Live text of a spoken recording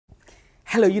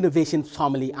Hello YOUnovation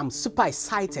family, I'm super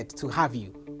excited to have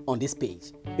you on this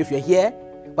page. If you're here,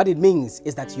 what it means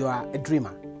is that you are a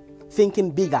dreamer,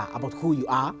 thinking bigger about who you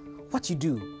are, what you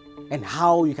do, and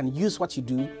how you can use what you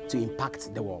do to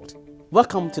impact the world.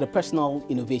 Welcome to the Personal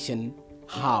Innovation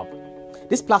Hub.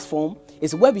 This platform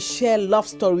is where we share love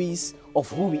stories of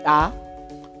who we are,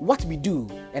 what we do,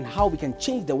 and how we can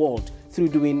change the world through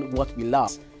doing what we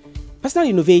love. Personal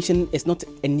innovation is not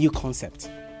a new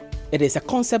concept. It is a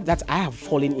concept that I have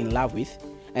fallen in love with,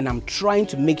 and I'm trying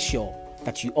to make sure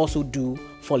that you also do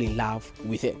fall in love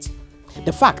with it.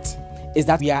 The fact is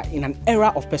that we are in an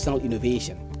era of personal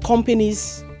innovation.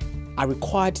 Companies are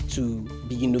required to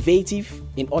be innovative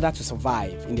in order to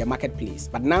survive in their marketplace,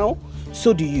 but now,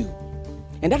 so do you.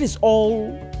 And that is all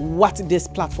what this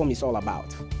platform is all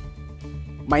about.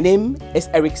 My name is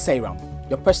Eric Seyram,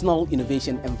 your Personal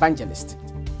Innovation Evangelist.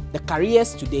 The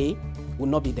careers today will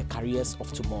not be the careers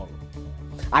of tomorrow.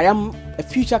 I am a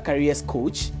future careers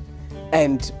coach,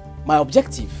 and my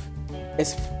objective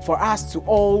is for us to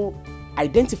all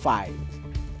identify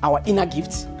our inner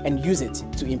gifts and use it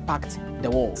to impact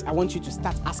the world. I want you to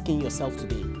start asking yourself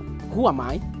today, who am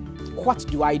I? What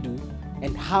do I do?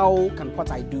 And how can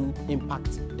what I do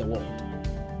impact the world?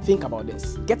 Think about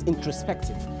this. Get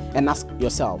introspective and ask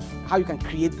yourself how you can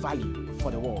create value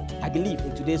for the world. I believe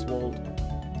in today's world,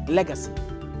 legacy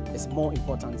is more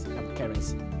important than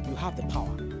currency. You have the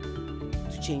power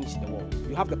to change the world.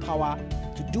 You have the power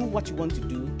to do what you want to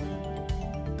do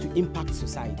to impact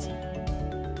society.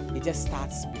 It just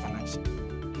starts with an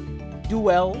action. Do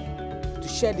well to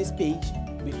share this page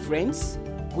with friends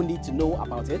who need to know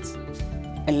about it,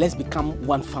 and let's become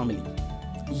one family.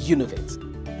 YOUnovate.